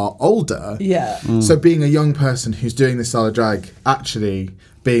 are older. Yeah. So being a young person who's doing this style of drag, actually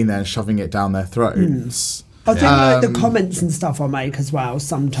being there and shoving it down their throats. I think like the comments and stuff I make as well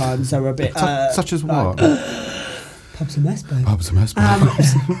sometimes are a bit such as what? Pub's a mess, babe. Pubs and mess.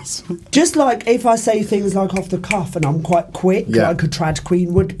 Just like if I say things like off the cuff and I'm quite quick, Yeah. like a trad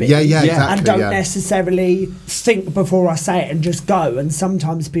queen would be. Yeah, exactly. And don't yeah. necessarily think before I say it and just go. And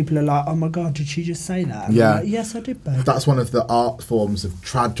sometimes people are like, oh my God, did she just say that? And Yeah. I'm like, yes, I did, babe. That's one of the art forms of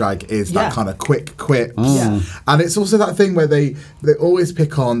trad drag, is that Yeah. kind of quick quips. Yeah. And it's also that thing where they always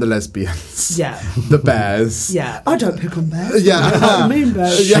pick on the lesbians. Yeah. The bears. Yeah. I don't pick on bears. Yeah. You know what I mean,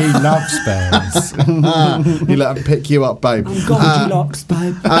 babe? She loves bears. You let them pick you up, babe. I'm Goldilocks,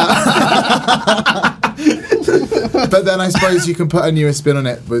 babe. But then I suppose you can put a newer spin on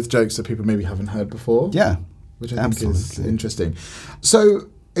it with jokes that people maybe haven't heard before. Yeah. Which I think is Absolutely. interesting. So,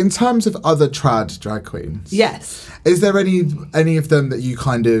 in terms of other trad drag queens, Yes. is there any of them that you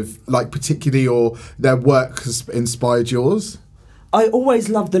kind of like particularly, or their work has inspired yours? I always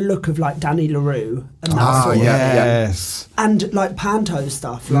loved the look of like Danny LaRue and that sort of Yes. and like panto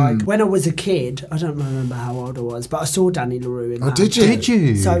stuff. Like when I was a kid, I don't remember how old I was, but I saw Danny LaRue in that. Did you? Did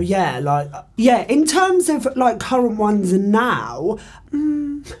you? So yeah, in terms of like current ones and now,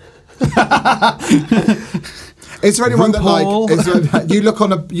 Is there anyone that RuPaul? you look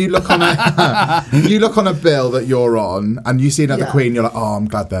on a you look on a bill that you're on and you see another Yeah. queen, you're like, oh, I'm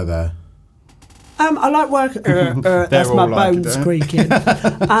glad they're there. I like work. That's all my like bones it. squeaking.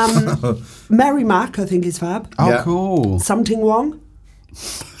 Mary Mack, I think is fab. Oh, Yeah. cool. Something Wong.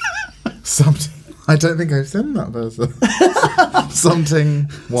 Something. I don't think I've seen that person. Something.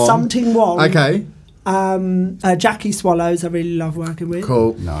 Wong. Something Wong. Okay. Jackie Swallows, I really love working with.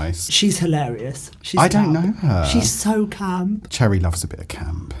 Cool. Nice. She's hilarious. She's I don't camp. know her. She's so camp. Cherry loves a bit of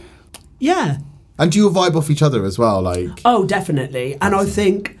camp. Yeah. And do you vibe off each other as well? Like. Oh, definitely. And I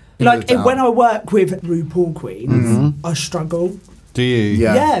think, No like, doubt. when I work with RuPaul queens, I struggle Do you?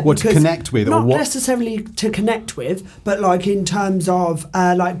 Yeah. What to because connect with, not or what? necessarily to connect with, but like in terms of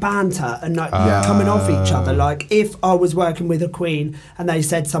like banter and like coming off each other. Like if I was working with a queen and they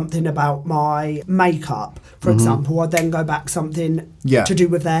said something about my makeup, for example, I'd then go back something to do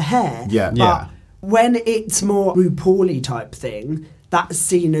with their hair. Yeah. But Yeah. when it's more RuPaul-y type thing, that's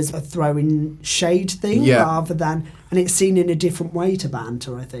seen as a throwing shade thing rather than, and it's seen in a different way to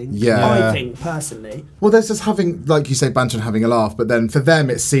banter, I think. Yeah. I think, personally. Well, there's just having, like you say, banter and having a laugh, but then for them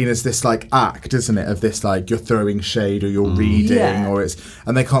it's seen as this like act, isn't it? Of this like you're throwing shade or you're reading or it's,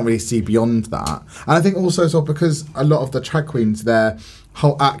 and they can't really see beyond that. And I think also as well because a lot of the drag queens, their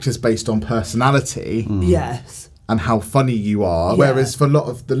whole act is based on personality. Yes. And how funny you are, Yeah. whereas for a lot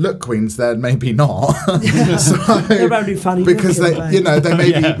of the look queens, they're maybe not. So, They're only funny because looking, they, right? you know, they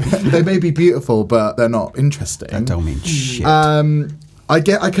may be they may be beautiful, but they're not interesting. That don't mean shit. I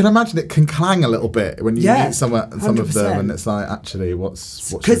can imagine it can clang a little bit when you meet some of them, 100%. and it's like, actually,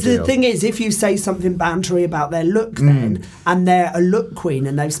 what's Because your the deal? thing is, if you say something bantery about their look then, and they're a look queen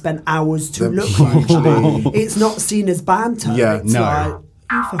and they've spent hours to They're look like that, hugely- it's not seen as banter. Yeah, it's no. like,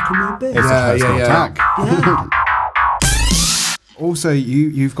 you fucking little bitch. It's a personal attack. Yeah. Also,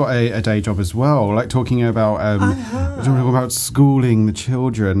 you've got a day job as well, like talking about schooling the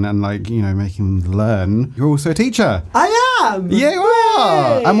children and like making them learn. You're also a teacher. I am. Yeah, you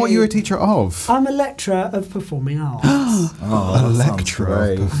are. Yay. And what you're a teacher of? I'm a lecturer of performing arts. Oh, a that sounds lecturer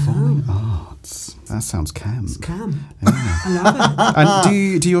great. of performing arts. That sounds camp. Cam. I love it.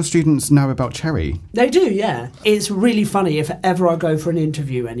 And do your students know about Cherry? They do, yeah. It's really funny. If ever I go for an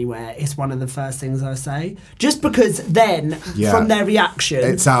interview anywhere, it's one of the first things I say. Just because then, Yeah. from their reaction,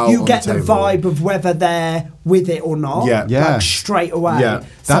 It's out you on get the the table. vibe of whether they're with it or not. Yeah. Yeah. Like, straight away. Yeah.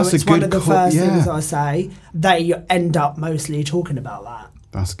 So That's a it's one good of the call, first yeah. things I say. They end up mostly talking about that.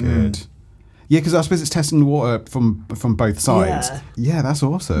 That's good. Yeah, because I suppose it's testing the water from both sides. Yeah, that's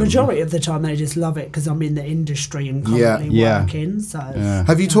awesome. Majority of the time, they just love it because I'm in the industry and currently Yeah. working. So,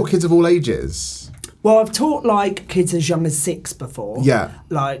 Have you taught kids of all ages? well, I've taught like kids as young as 6 before. Yeah.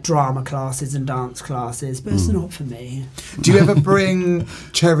 Like drama classes and dance classes, but it's not for me. Do you ever bring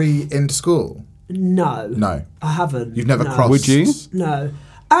Cherry into school? No. No. I haven't. You've never no. crossed. Would you? No.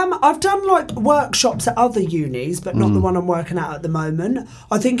 I've done like workshops at other unis, but not the one I'm working at the moment.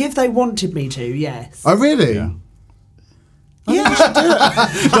 I think if they wanted me to, yes. Oh, really? Yeah. Yeah.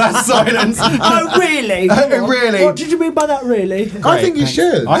 That's silence. Oh, really? Come on. Really? What did you mean by that, really? I think you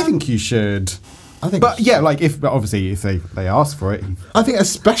should. I think you should. I think. But yeah, like but obviously if they ask for it. I think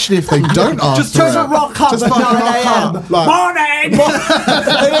especially if they don't ask Just for turn it. To rock up Just at fucking 9 rock a.m. up, like- Morning!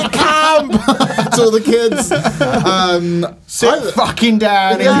 They're at camp to all the kids. Sit fucking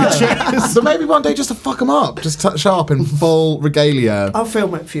down in your chair. Yeah. So maybe one day just to fuck them up, just touch up in full regalia. I'll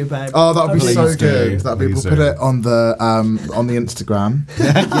film it for you, babe. Oh, that would be Please so do. good. That'd be. We'll Please put do. it on the Instagram.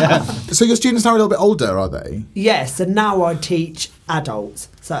 Yeah. So your students now are a little bit older, are they? Yes, and now I teach adults,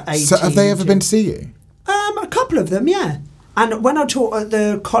 so 18. So have they ever been to see you? A couple of them, yeah. And when I taught at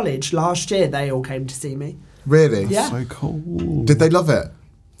the college last year, they all came to see me. Really? Yeah. So cool. Did they love it?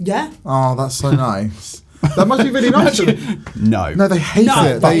 Yeah. Oh, that's so nice. That must be really nice. No. No, they hate No,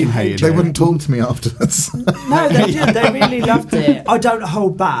 it. fucking hated They it. wouldn't talk to me afterwards. No, they did. They really loved it. I don't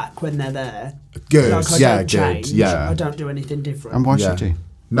hold back when they're there. Good. Like, I Yeah, don't good. change. Yeah. I don't do anything different. And why Yeah. should you?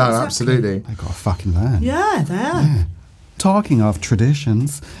 No, Exactly. absolutely. They got to fucking learn. Yeah, they are. Talking of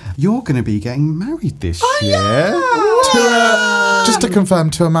traditions, you're going to be getting married this year. Just to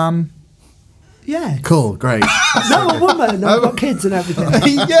confirm, to a man. Yeah. Cool, great. No, a woman. I've got kids and everything.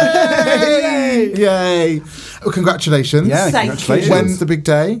 Yay! Yay! Well, congratulations. Yeah, Thank you. congratulations. When's the big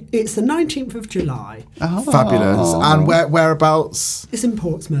day? It's the 19th of July. Fabulous. And whereabouts? It's in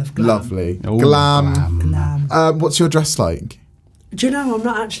Portsmouth. Glam. Lovely. Oh, Glam. Glam. What's your dress like? Do you know I'm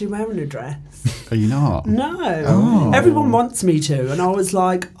not actually wearing a dress? Are you not? No. Everyone wants me to. And I was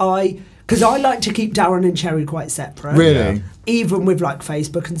like, because I like to keep Darren and Cherry quite separate. Really? Even with like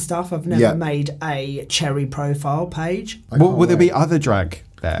Facebook and stuff, I've never Yeah. made a Cherry profile page. Will there be other drag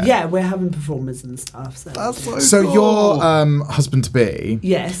there? Yeah, we're having performers and stuff. So. So your husband to be,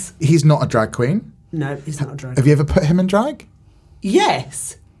 Yes. he's not a drag queen. No, he's not a drag. Have you ever put him in drag?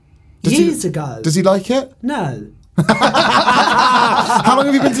 Yes. Does he- Years ago. Does he like it? No. How long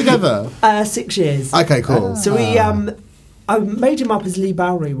have you been together? 6 years. Okay, cool. So I made him up as Lee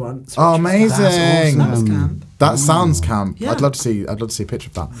Bowery once. Oh, amazing! That was camp. That sounds camp. Yeah. I'd love to see a picture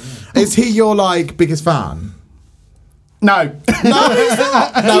of that. Is he your like biggest fan? No. No,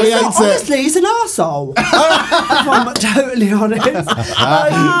 he hates it. Honestly, he's an arsehole. If I'm totally honest.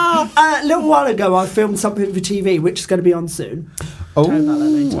 A little while ago, I filmed something for TV, which is going to be on soon. Oh, Tell you about that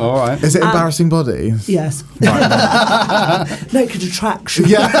later. all right. Is it embarrassing body? Yes. Naked attraction.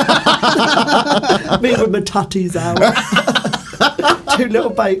 Yeah. Me with my tutties out. 2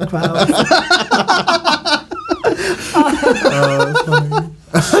 little Bakewells.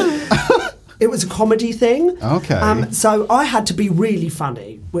 It was a comedy thing. Okay. So I had to be really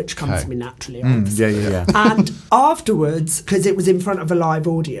funny, which comes to me naturally, obviously. Yeah. And afterwards, because it was in front of a live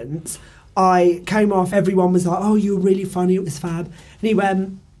audience, I came off, everyone was like, oh, you were really funny, it was fab. And he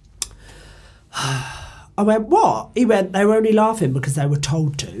went, I went, what? He went, they were only laughing because they were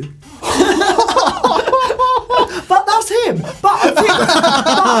told to. But that's him. But I think...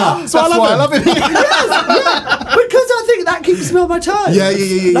 That's why I love it. Yes, yeah, because I think that keeps me on my toes. Yeah.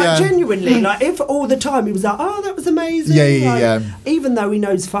 Like, genuinely, like, if all the time he was like, oh, that was amazing. Yeah. Even though he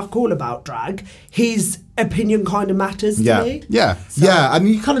knows fuck all about drag, his opinion kind of matters to me. Yeah. Yeah, and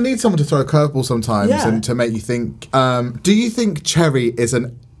you kind of need someone to throw a curveball sometimes Yeah. and to make you think. Do you think Cherry is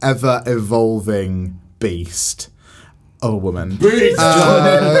an ever-evolving beast of a woman? You're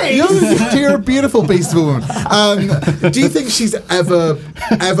a beautiful beast of a woman. Do you think she's ever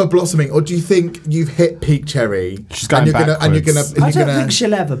blossoming, or do you think you've hit peak Cherry? She's going backwards. I don't think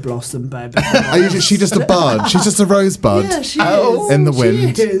she'll ever blossom, baby. Is she just a bud? She's just a rosebud. Yeah, she is. In the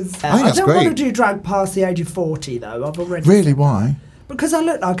wind. She is. I think that's don't want to great. do drag past the age of 40, though. I've already... Really? Why? Because I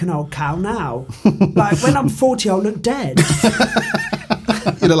look like an old cow now. Like, when I'm 40, I'll look dead.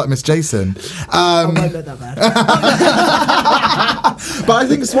 You look like Miss Jason. I won't look that bad. But I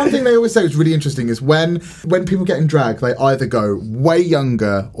think it's one thing they always say is really interesting is when people get in drag, they either go way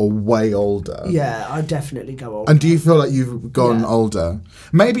younger or way older. Yeah, I definitely go old. And do you feel like you've gone older?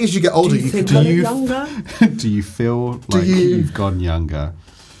 Maybe as you get older, do you think do I look you younger? Do you feel like you've gone younger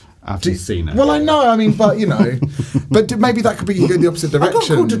after you've seen it? Well, I know. I mean, but but maybe that could be the opposite I got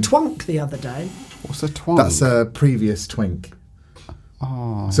direction. called a twonk the other day. What's a twonk? That's a previous twink.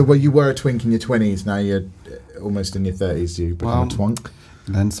 Oh. So where you were a twink in your 20s, now you're almost in your 30s. You become a twonk.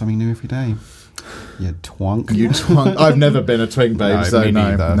 Learn something new every day. You twonk. You twink. I've never been a twink, babe. No, so me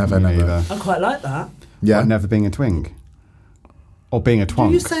neither. never. Neither. I quite like that. Yeah. What, never being a twink? Or being a Are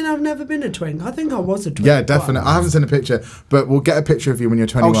twonk? you saying I've never been a twink? I think I was a twink. Yeah, definitely. I haven't seen a picture, but we'll get a picture of you when you're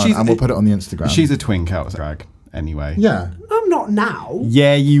 21 and we'll put it on the Instagram. She's a twink out of drag, anyway. Yeah. I'm not now.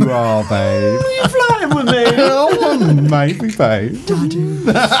 Yeah, you are, babe. You're flirting with me. Oh, maybe, babe.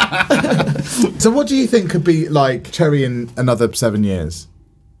 So what do you think could be like Cherry in another 7 years?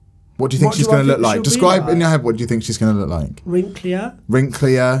 What do you think What she's do I going to look think like? she'll be Describe like? in your head what do you think she's going to look like? Wrinklier.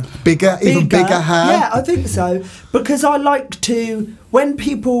 Wrinklier, bigger, even bigger hair? Yeah, I think so. Because I like to, when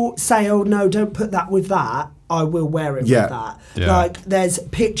people say, oh no, don't put that with that, I will wear it Yeah. with that. Yeah. Like, there's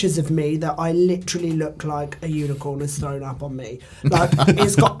pictures of me that I literally look like a unicorn has thrown up on me. Like,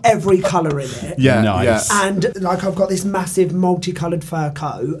 it's got every colour in it. Yeah, Nice. yeah. And like I've got this massive multicoloured fur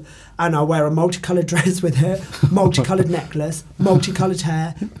coat, and I wear a multicoloured dress with it, multicoloured necklace, multicoloured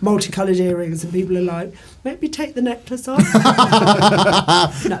hair, multicoloured earrings, and people are like, maybe take the necklace off.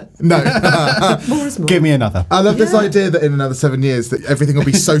 No, No. more is more. Give me another. I love this Yeah. idea that in another 7 years that everything will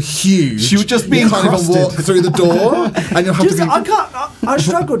be so huge. She would just be you can't even encrusted. walk through the door, and you'll have Just, to be. I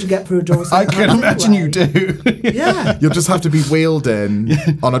struggle to get through a door. I can sometimes imagine you anyway. do. Yeah. You'll just have to be wheeled in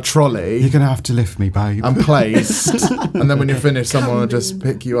on a trolley You're going to have to lift me, babe. and placed, and then when you're finished, someone will just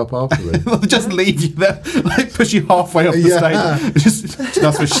pick you up afterwards. They'll just leave you there, like push you halfway off the Yeah. stage. Just,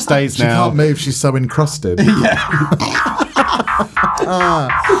 that's where she stays She now. can't move, she's so encrusted.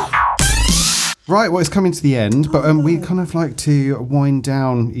 Right, well, it's coming to the end, but we kind of like to wind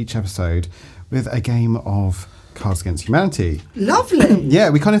down each episode with a game of Cards Against Humanity. Lovely. Yeah,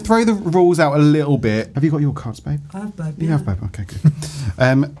 we kind of throw the rules out a little bit. Have you got your cards, babe? I have, babe. You have, babe. Okay, good.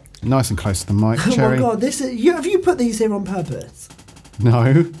 Nice and close to the mic, Oh Cherry. my god, this is. Have you put these here on purpose?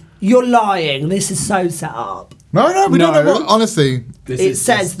 No. You're lying. This is so set up. No, we don't No. know what, honestly. It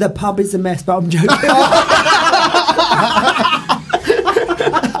says the pub is a mess, but I'm joking.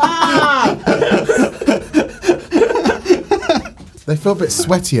 They feel a bit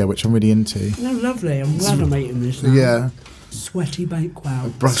sweatier, which I'm really into. No, lovely. I'm glad I'm eating this now. Yeah. Sweaty Bakewell.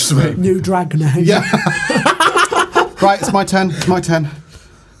 Brush sweat. New drag name. Yeah. Right, it's my turn. It's my turn.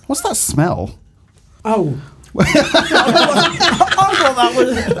 What's that smell? Oh. I thought that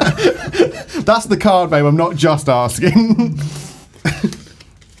was. That's the card, babe. I'm not just asking.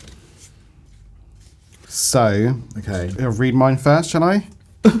 So, Okay. I'll read mine first, shall I?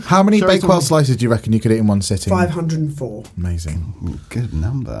 How many Show us Bakewell something. slices do you reckon you could eat in one sitting? 504. Amazing. Good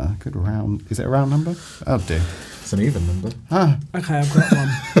number. Good round. Is it a round number? I'll do. It's an even number. Ah, Okay, I've got one.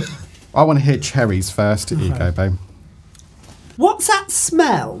 I want to hear cherries first. Here you go, babe. What's that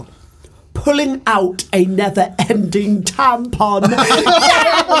smell? pulling out a never-ending tampon.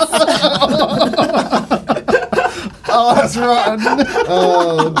 Oh, that's rotten.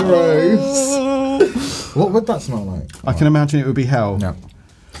 Oh, gross. What would that smell like? I can imagine it would be hell. Yeah.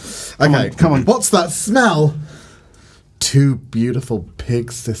 Okay, come on. What's that smell? Two beautiful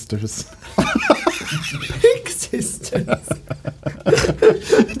pig sisters. Pig sisters.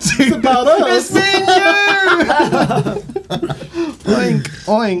 It's about us. It's me and you! Oink,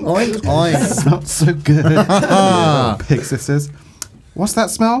 oink. Oink, oink. Not so good. Pig sisters. What's that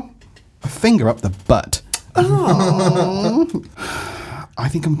smell? A finger up the butt. Oh. I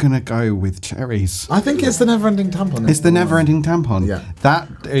think I'm going to go with cherries. I think it's the never-ending tampon. It's the never-ending tampon. Yeah. That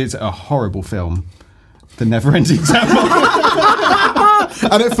is a horrible film. The never-ending tampon.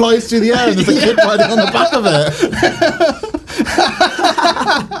 And it flies through the air and there's a kid riding on the back of it.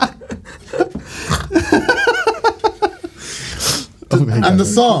 And the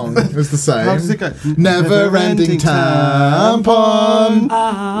song is the same. How does it go? Never-ending tampon.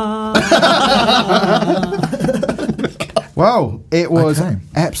 Well, it was Okay.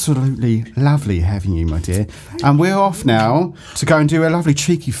 absolutely lovely having you, my dear. And we're off now to go and do a lovely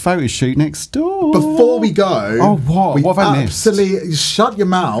cheeky photo shoot next door. Before we go, Oh, what? we What have I missed? absolutely shut your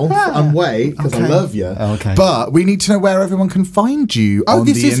mouth and wait because Okay. I love you. Okay. But we need to know where everyone can find you Oh, on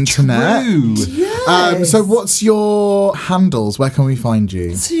this the is internet. true. Yes. So what's your handles? Where can we find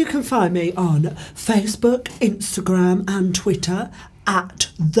you? So you can find me on Facebook, Instagram and Twitter at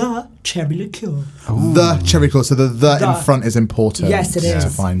The Cherry Liqueur. The Cherry Claw. So the The. in front is important. Yes, it to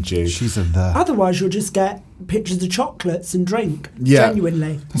is. find you. She's a the. Otherwise, you'll just get pictures of chocolates and drink. Yeah.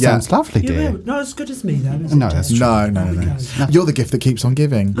 Genuinely. That Yeah. sounds lovely, You dear. will. Not as good as me, though. Is No, it, that's dear? true. No. There we go. You're the gift that keeps on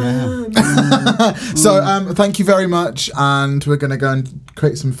giving. So thank you very much, and we're going to go and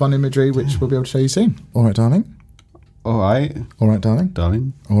create some fun imagery, which we'll be able to show you soon. All right, darling. All right, All right, darling.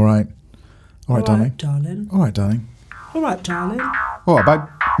 darling. All right. All right, darling. darling. All right, darling. All right, darling. All right, babe.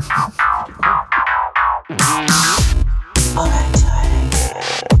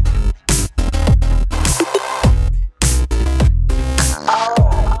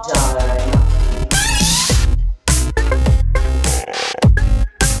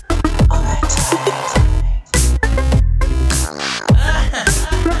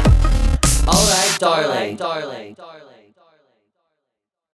 Alright, darling.